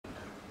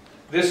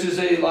This is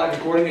a live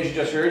recording, as you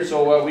just heard,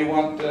 so we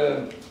want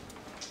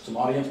some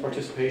audience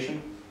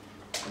participation,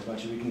 as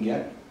much as we can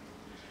get,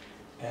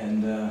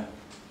 and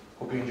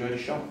hope you enjoy the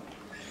show.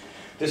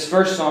 This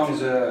first song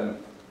is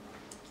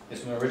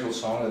it's an original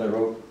song that I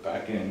wrote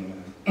back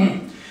in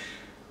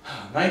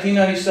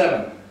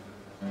 1997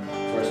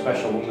 for a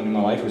special woman in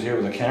my life who's here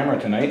with a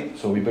camera tonight,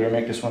 so we better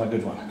make this one a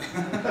good one.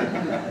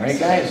 Alright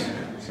guys,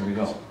 here we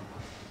go.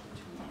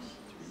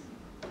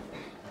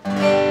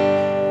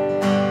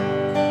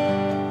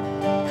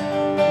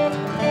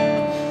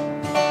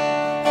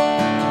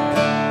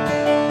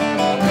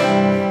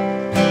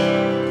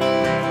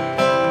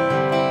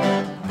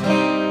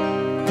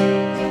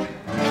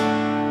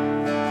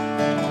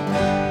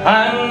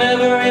 I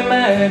never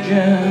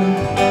imagined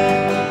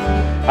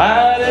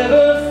I'd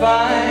ever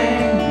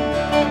find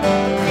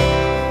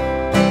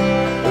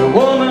the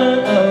woman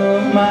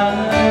of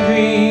my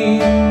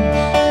dreams,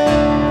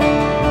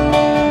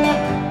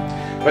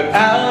 but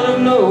out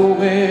of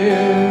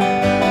nowhere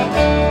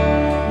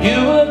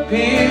you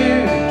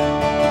appeared,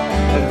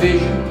 a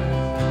vision,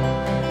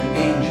 an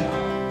angel,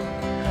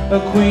 a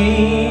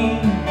queen.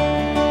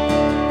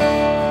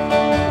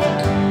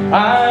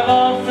 I've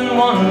often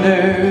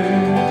wondered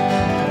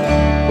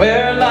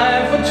where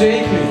life would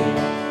take me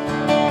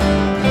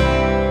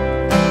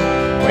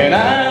when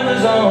I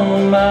was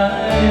on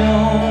my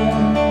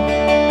own.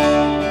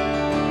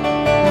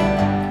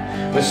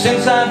 But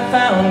since I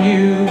found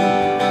you,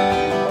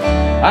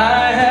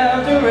 I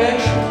have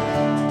direction.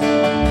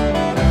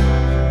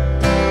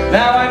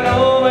 Now I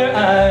know where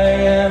I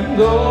am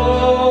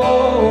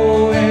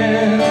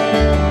going.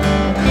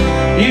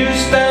 You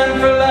stand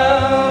for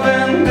love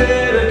and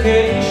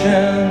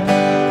dedication.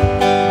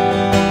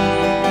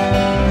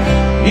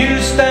 You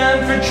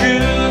stand for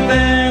truth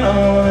and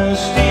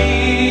honesty.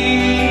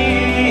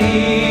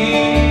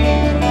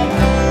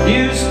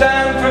 You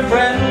stand for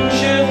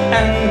friendship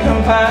and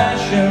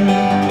compassion.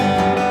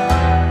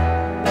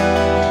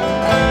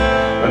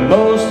 But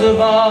most of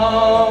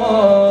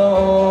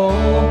all,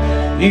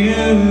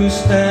 you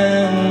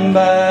stand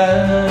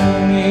by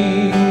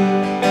me.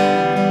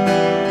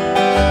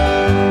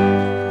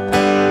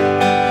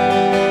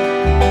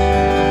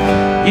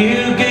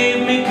 You gave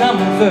me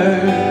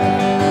comfort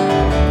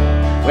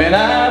when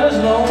I was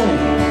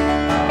lonely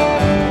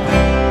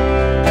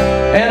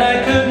and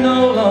I could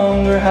no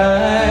longer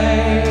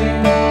hide.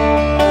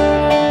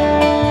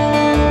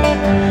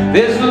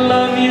 This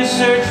love you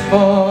search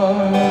for,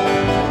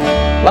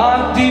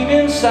 locked deep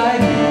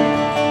inside me,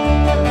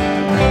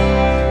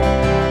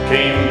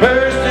 came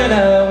bursting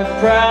out with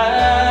pride.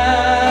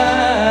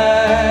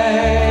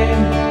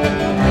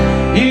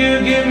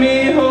 You give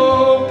me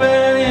hope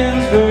and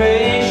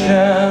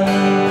inspiration.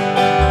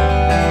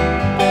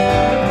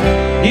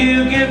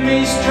 You give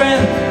me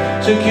strength,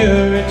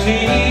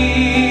 security.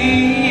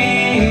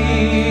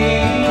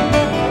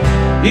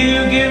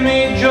 You give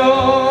me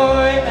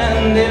joy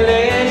and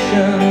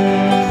elation.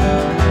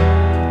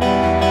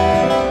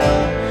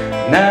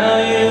 Now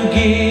you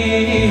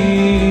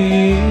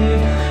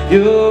give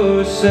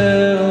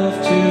yourself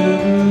to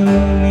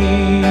me.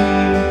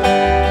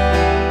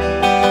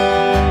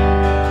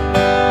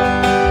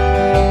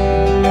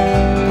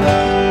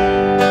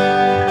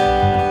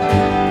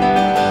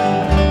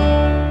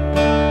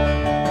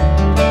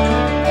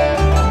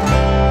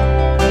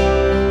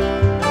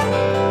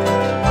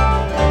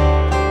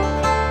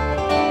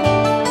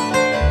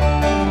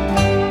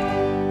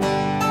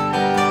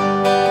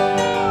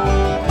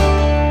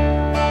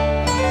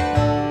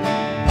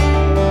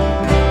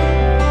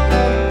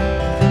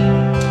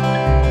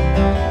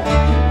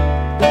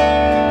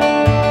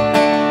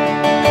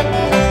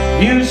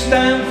 You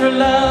stand for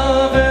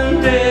love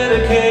and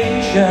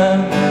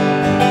dedication.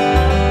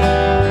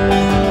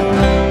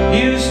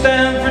 You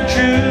stand for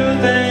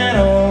truth and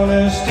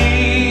honesty.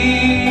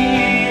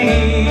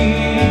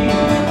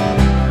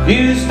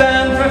 You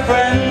stand for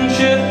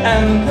friendship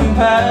and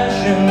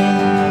compassion.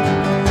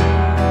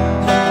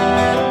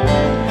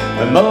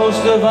 But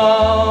most of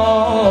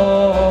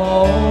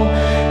all,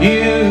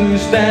 you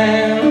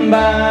stand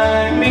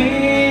by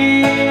me.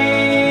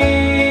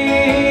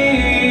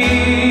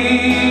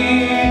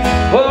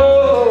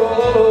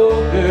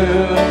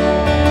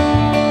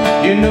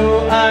 You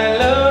know I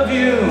love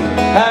you,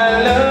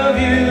 I love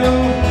you.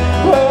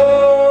 Oh,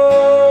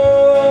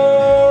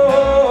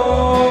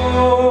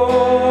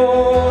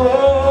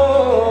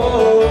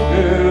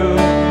 girl,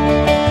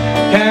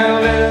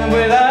 can't live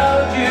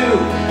without you,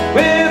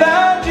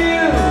 without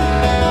you.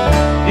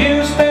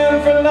 You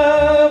stand for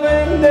love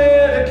and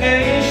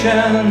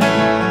dedication.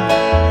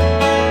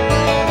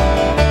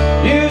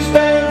 You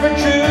stand for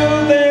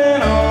truth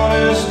and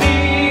honesty.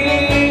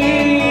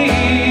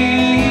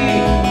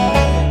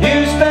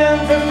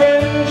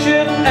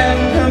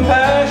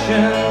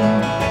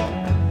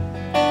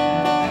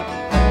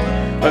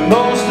 But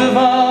most of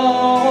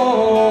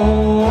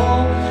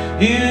all,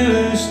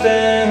 you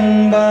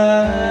stand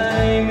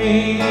by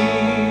me.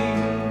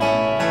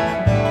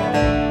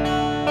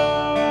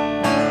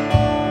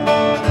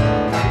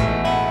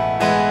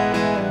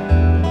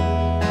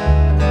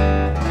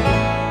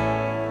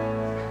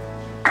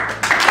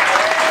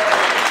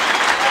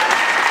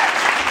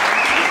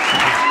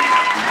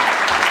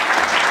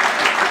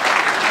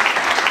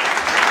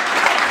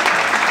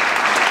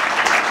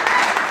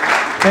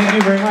 Thank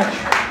you very much.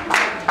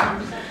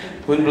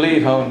 Wouldn't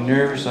believe how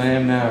nervous I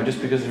am now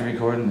just because of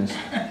recording this.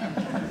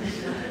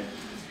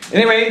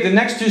 Anyway, the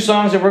next two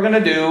songs that we're going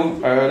to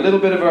do are a little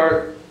bit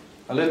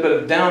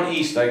of down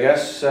east, I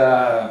guess.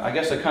 I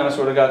guess I kind of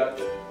sort of got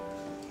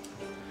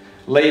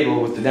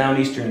labeled with the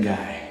down eastern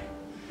guy.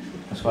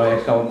 That's why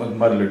I come up with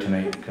Muddler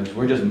tonight, because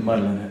we're just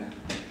muddling it.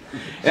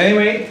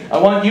 Anyway, I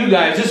want you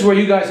guys, this is where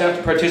you guys have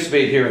to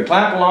participate here and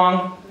clap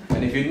along.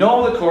 And if you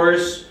know the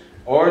chorus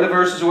or the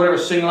verses or whatever,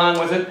 sing along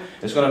with it.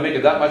 It's going to make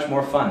it that much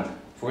more fun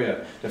for you.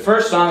 The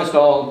first song is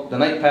called The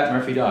Night Pat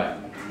Murphy Died.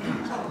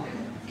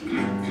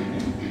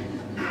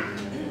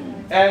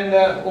 And,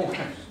 oh,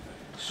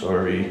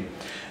 sorry.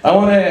 I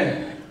want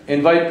to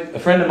invite a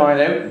friend of mine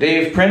out,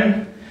 Dave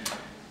Prinn.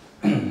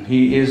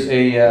 He is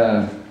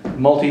a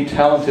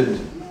multi-talented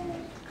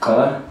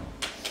fella.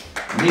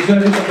 And he's going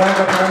to do some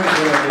backup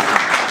harmonies.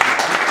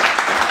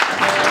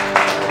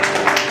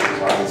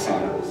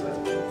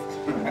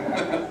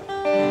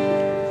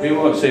 We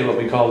won't say what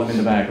we called him in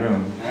the back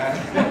room.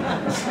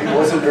 It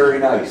wasn't very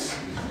nice.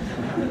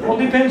 Well,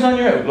 it depends on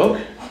your outlook.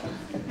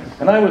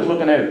 And I was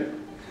looking out.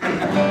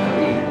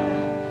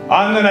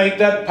 On the night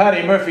that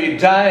Paddy Murphy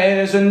died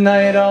is a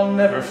night I'll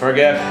never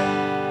forget.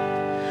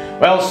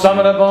 Well, some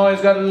of the boys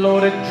got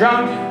loaded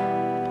drunk,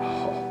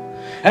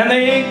 and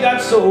they ain't got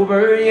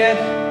sober yet.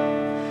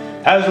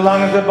 As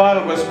long as the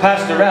bottle was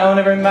passed around,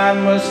 every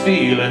man was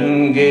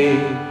feeling gay.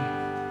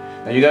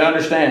 Now you gotta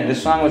understand, this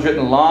song was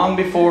written long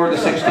before the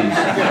 60s.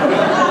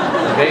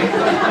 Okay?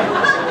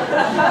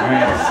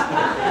 Alright.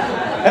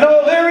 And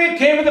oh, there he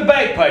came with the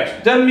bagpipes,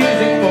 the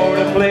music for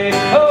to play.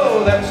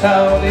 Oh, that's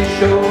how they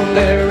showed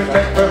their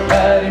respect for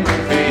Paddy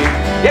Murphy.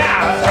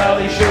 Yeah, that's how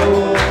they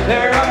showed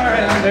their honor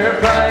and their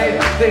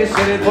pride. They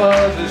said it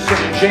was a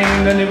sin and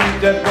shame, and they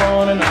winked at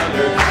one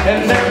another.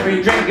 And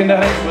every drink in the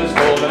house was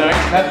full the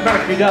night that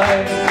Murphy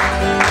died.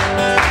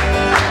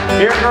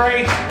 You're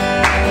great.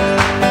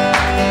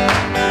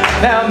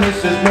 Now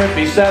Mrs.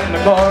 Murphy sat in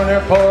the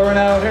corner pouring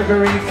out her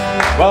grief,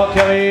 while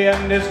Kelly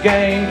and his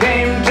gang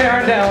came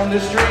tearing down the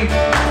street.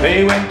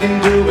 They went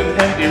into an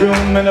empty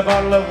room and a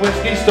bottle of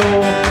whiskey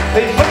stole.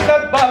 They put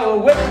that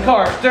bottle with the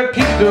corks to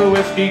keep the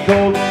whiskey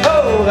cold.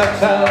 Oh, that's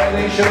how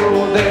they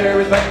showed their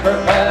respect for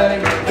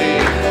Paddy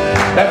Murphy.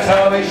 That's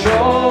how they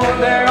showed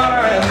their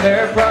honor and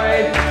their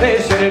pride.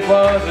 They said it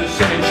was a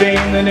sin and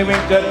shame, then they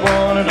winked at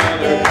one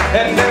another.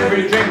 And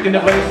every drink in the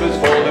place was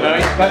full the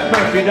night that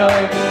Murphy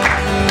died.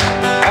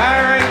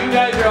 Alright, you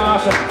guys are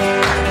awesome.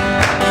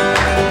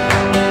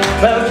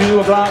 Well, 2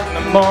 o'clock in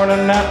the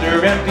morning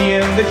after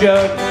emptying the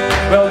jug,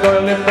 well,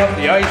 Doyle lifted up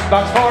the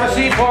icebox for to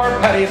see poor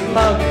Paddy's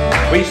mug.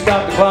 We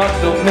stopped the clock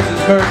so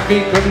Mrs.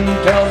 Murphy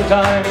couldn't tell the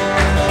time.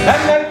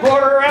 And then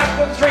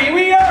 3:15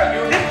 we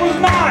argued it was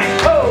 9.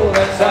 Oh,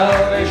 that's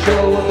how they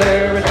showed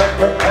their respect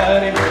for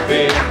Paddy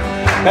Murphy.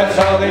 That's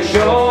how they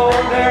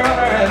showed their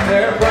honor and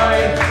their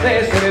pride.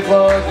 They said it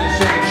was a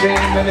sin and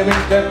shame, and they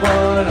winked at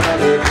one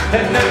another.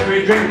 And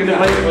every drink in the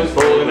place was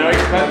full the night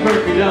that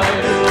Murphy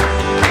died.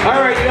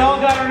 Alright, you all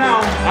got her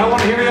now. I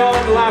want to hear you all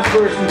in the last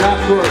verse and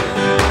last chorus.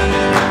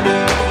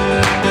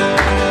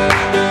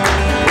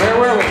 Where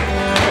were we?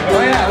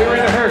 Oh yeah, we were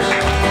in a hearse.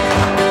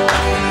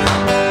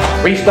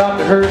 We stopped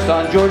the hearse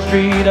on George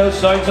Street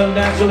outside some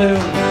dance saloon.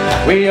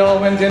 We all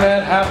went in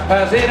at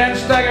 8:30 and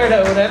staggered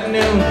out at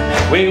noon.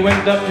 We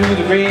went up to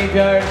the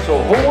graveyard so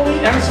holy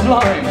and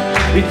sublime.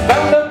 We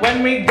found out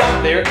when we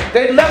got there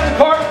they'd left the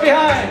corpse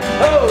behind.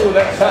 Oh,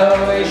 that's how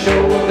they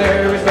showed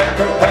their respect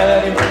for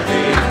Paddy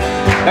Murphy.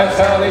 That's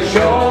how they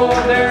showed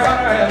their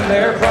honor and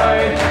their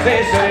pride.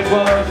 They said it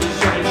was a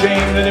sin and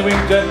shame, that they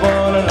winked at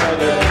one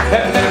another.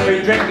 And every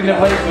drink in the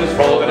place was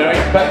full the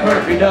night Pat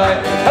Murphy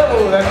died.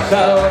 Oh, that's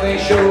how they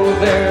showed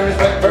their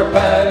respect for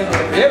Paddy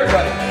Murphy.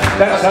 Everybody.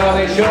 That's how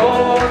they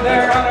showed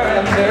their honor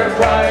and their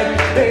pride.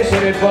 They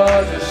said it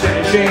was a sin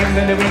and shame,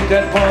 then they winked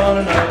at one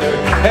another.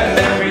 And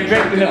every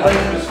drink in the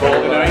place was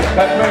full the night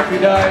Pat Murphy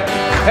died.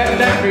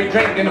 And every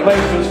drink in the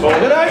place was full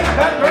the night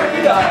Pat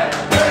Murphy died.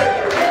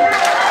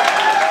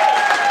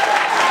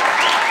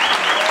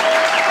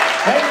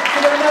 Thank you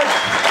very much.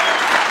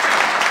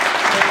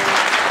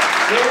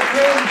 Dave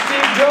Prinn,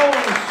 Steve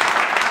Jones,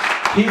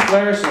 Keith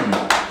Larson,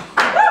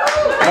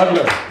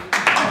 Muddler.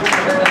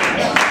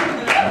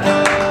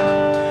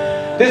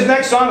 This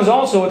next song is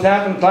also a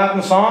tap and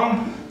clapping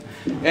song,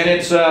 and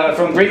it's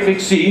from Great Big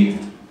Sea.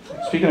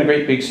 Speaking of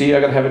Great Big Sea, I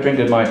gotta have a drink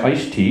of my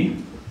iced tea.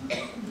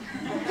 Believe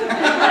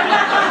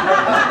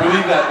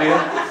that, do you?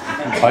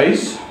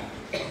 Ice.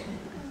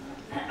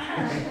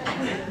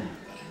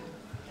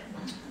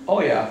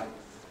 Oh yeah.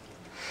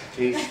 It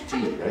tastes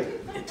tea, right?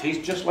 It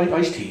tastes just like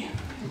iced tea.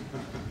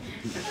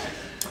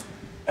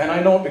 And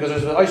I know it because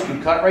there's an ice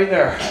cube cut right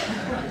there.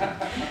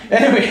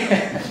 Anyway,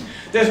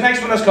 this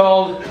next one is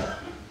called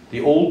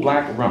The Old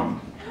Black Rum.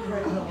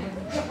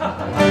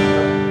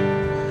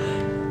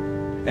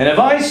 And if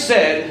I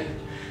said,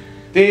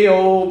 the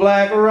old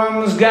black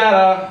rum's got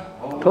a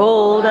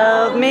hold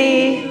of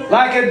me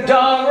like a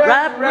dog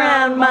wrapped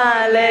around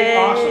my leg.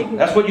 Awesome.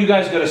 That's what you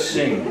guys gotta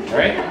sing,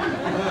 right?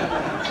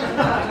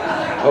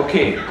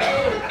 Okay.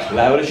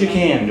 loud as you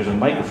can. There's a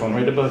microphone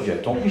right above you.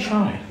 Don't be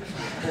shy.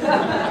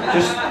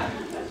 Just,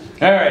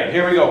 all right,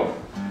 here we go.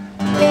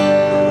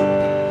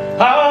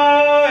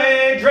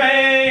 I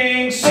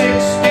drank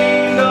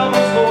 16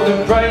 doubles for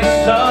the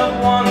price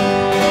of one.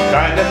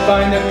 Trying to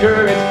find the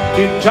courage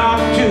to talk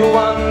to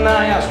one.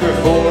 I asked her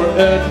for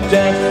a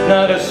dance,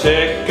 not a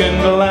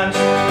second glance.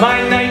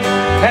 My night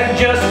had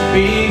just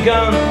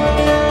begun.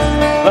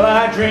 Well,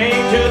 I drink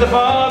to the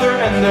Father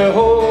and the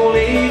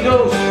Holy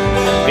Ghost,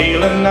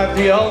 kneeling at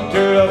the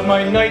altar of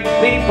my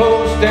nightly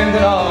post. And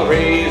then I'll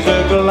raise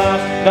a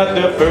glass, not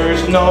the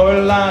first nor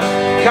last.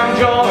 Come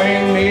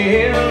join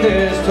me in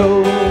this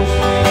toast,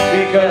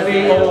 because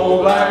the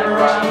old black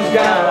rum's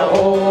got a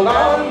hold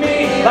on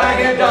me like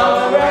a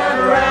dog wrapped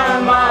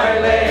around my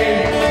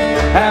leg.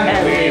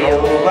 And the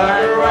old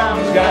black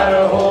rum's got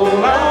a hold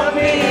on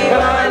me,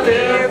 but I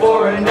live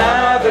for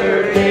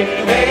another day.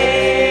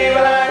 Hey,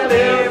 but I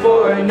live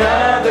for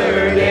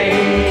another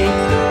day.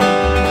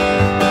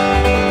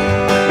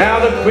 Now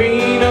the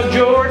Queen of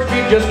George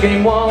Street just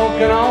came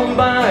walking on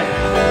by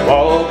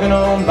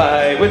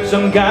with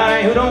some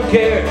guy who don't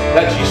care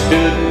that she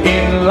stood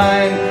in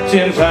line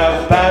since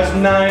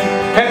 9:30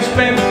 and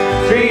spent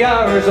 3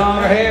 hours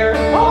on her hair.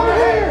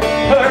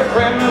 Her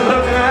friend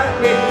looking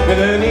at me with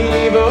an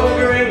evil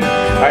grin.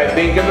 I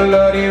think a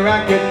bloody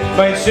racket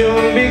might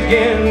soon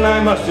begin.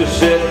 I must have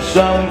said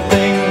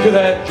something to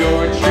that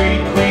George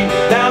Street queen.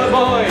 Now the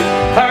boys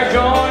are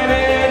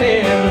joining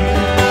in,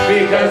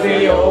 because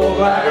the old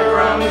black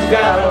rum's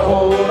got a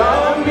hold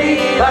on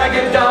me like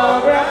a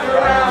dog wrapped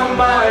around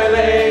my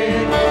leg.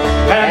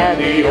 And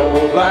the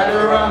old black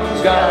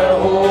rum's got a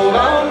hold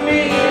on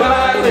me, but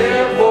I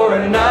live for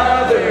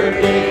another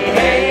day.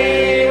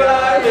 Hey, but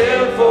I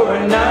live for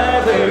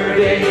another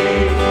day.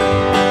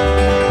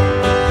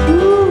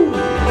 Woo!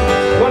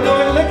 Want to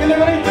know a lick,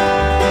 anybody?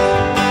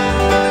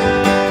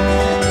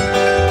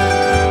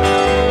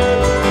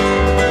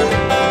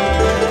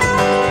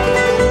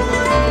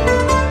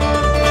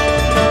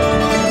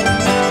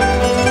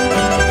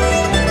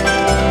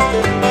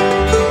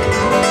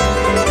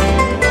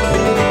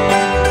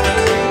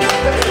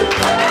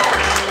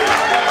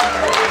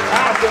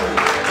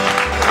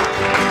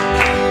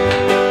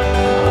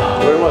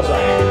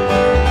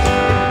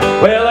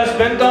 Well, I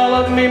spent all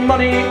of me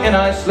money and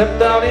I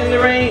slept out in the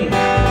rain.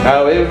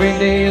 Now every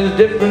day is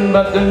different,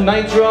 but the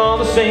nights are all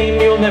the same.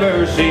 You'll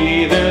never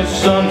see the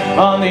sun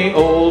on the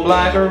old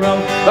black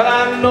rum, but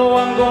I know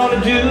I'm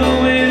gonna do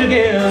it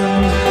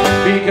again,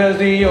 because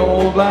the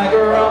old black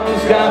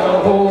rum's got a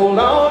hold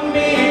on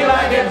me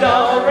like a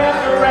dog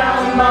wrapped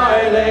around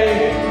my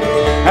leg.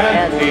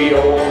 And the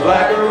old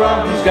black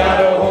rum's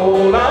got a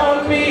hold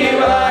on me,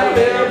 but I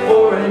live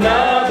for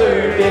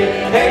another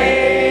day.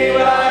 Hey,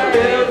 but I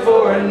live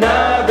for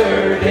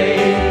another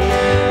day,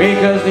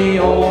 because the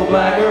old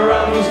black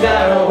rum's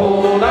got a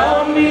hold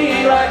on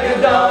me like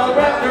a dog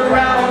wrapped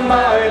around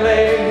my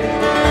leg.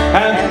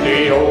 And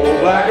the old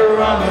black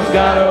rum's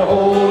got a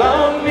hold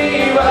on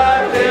me, but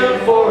I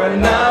live for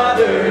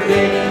another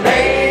day.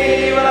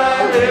 Hey, but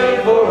I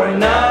live for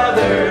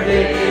another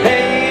day.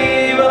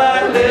 Hey, but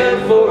I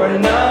live for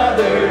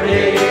another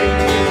day.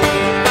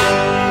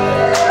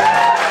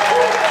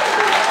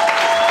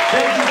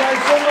 Thank you guys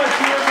so much.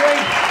 You were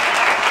great.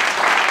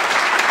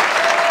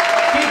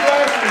 Keep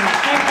listening.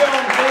 Keep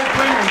going. Stay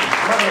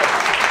clean.